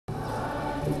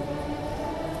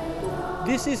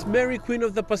This is Mary Queen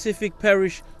of the Pacific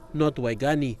Parish, North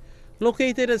Waigani,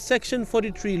 located at Section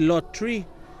 43, Lot 3,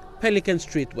 Pelican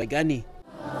Street, Waigani.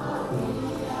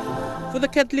 For the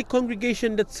Catholic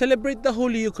congregation that celebrate the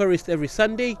Holy Eucharist every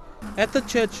Sunday, at the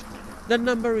church, the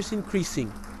number is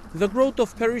increasing. The growth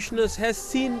of parishioners has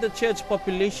seen the church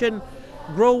population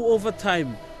grow over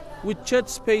time, with church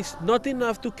space not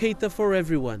enough to cater for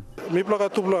everyone. Mi plaka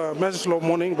tubla message long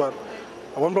morning, but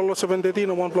one plalo 7:30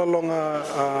 and one plalo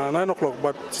 9 o'clock.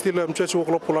 But still church work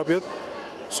lo pull yet.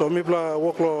 So mi pla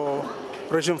work lo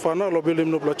regime fana lo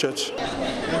building no church.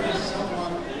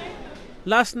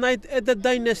 Last night at the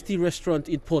Dynasty restaurant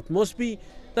in Port Moresby,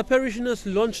 the parishioners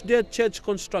launched their church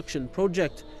construction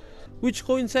project, which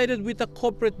coincided with a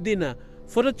corporate dinner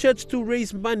for the church to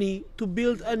raise money to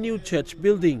build a new church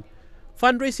building.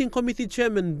 Fundraising Committee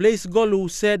Chairman Blaise Golu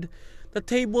said the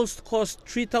tables cost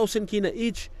 3,000 kina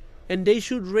each and they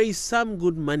should raise some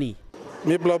good money.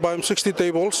 Mi pla buy 60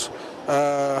 tables,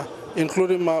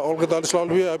 including my all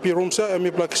VIP rooms and mi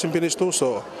pla kitchen finish too.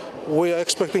 So we are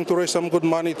expecting to raise some good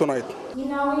money tonight.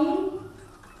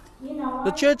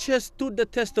 The church has stood the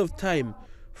test of time.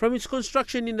 From its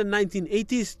construction in the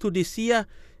 1980s to this year,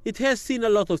 it has seen a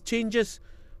lot of changes,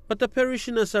 but the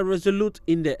parishioners are resolute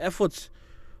in their efforts.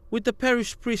 With the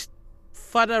parish priest,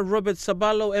 Father Robert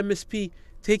Sabalo, MSP,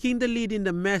 taking the lead in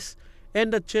the Mass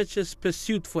and the church's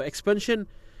pursuit for expansion,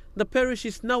 the parish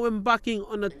is now embarking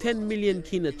on a 10 million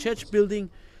kina church building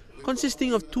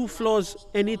consisting of 2 floors,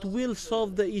 and it will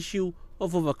solve the issue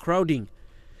of overcrowding.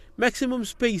 Maximum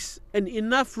space and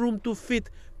enough room to fit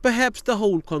perhaps the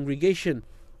whole congregation.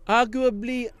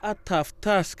 Arguably a tough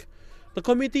task. The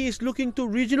committee is looking to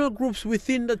regional groups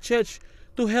within the church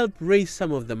to help raise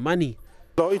some of the money.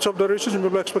 So each of the regions we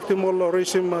are expecting more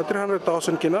raise him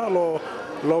 300,000 kina lo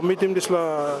meet him this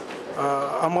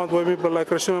amount where we like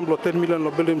raise him 10 million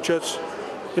lo build him church,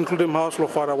 including house lo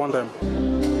father one time.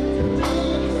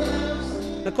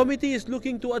 The committee is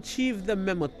looking to achieve the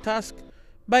mammoth task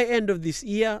by end of this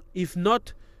year, if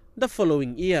not the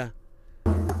following year.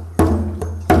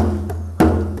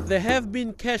 There have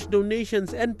been cash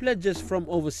donations and pledges from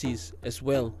overseas as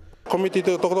well. Committee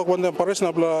to talk one time pares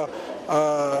na bla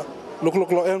look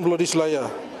lo en blo this laya.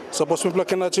 Suppose we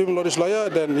can achieve lo this laya,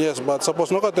 then yes, but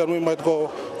suppose not, then we might go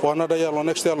for another year or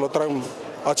next year lo try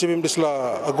achieve this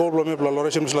la a goal lo me bla lo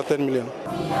raise this la 10 million.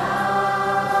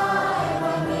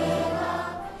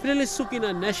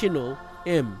 Sukina National,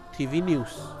 EMTV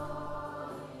News.